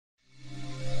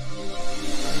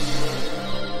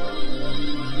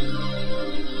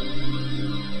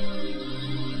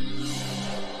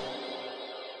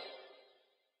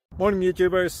Morning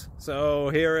YouTubers. So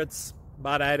here it's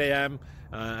about 8 a.m.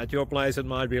 At your place it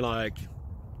might be like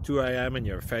 2 a.m. and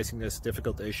you're facing this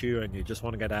difficult issue and you just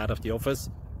want to get out of the office.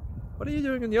 What are you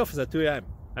doing in the office at 2 a.m.?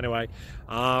 Anyway,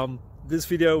 this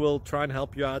video will try and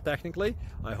help you out technically.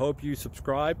 I hope you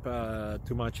subscribe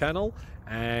to my channel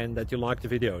and that you like the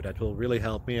video. That will really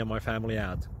help me and my family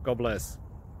out. God bless.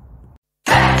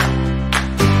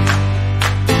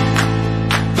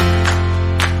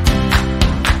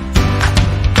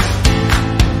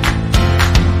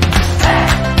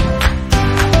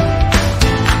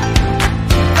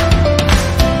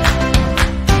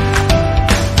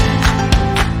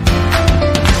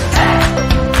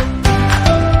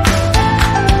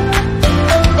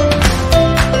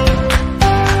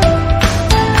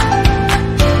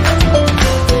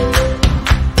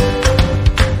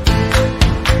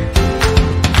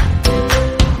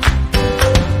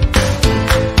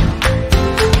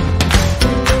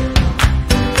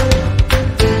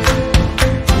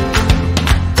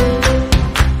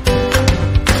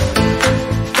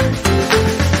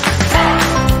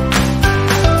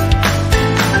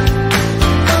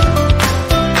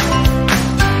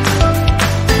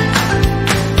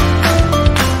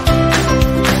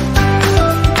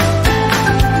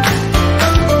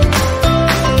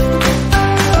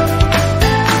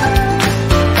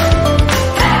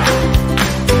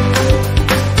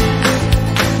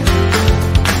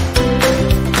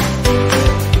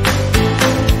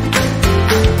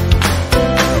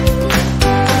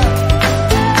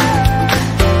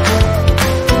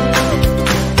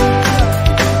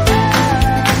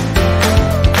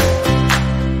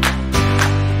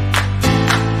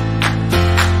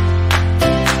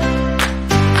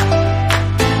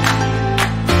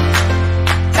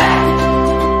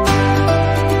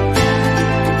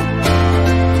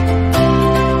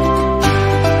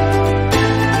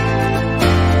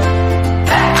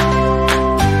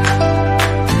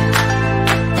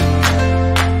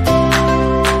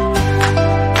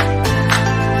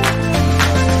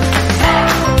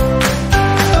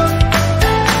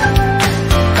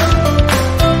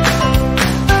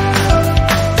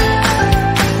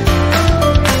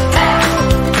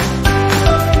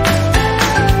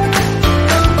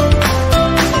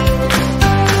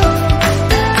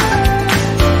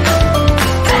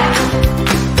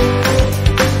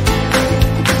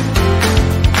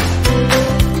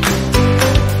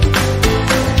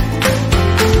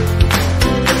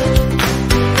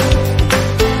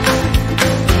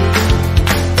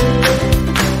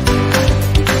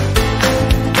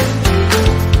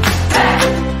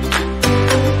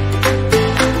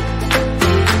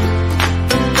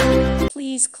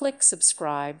 Please click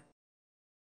subscribe.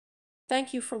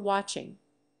 Thank you for watching.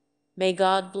 May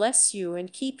God bless you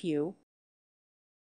and keep you.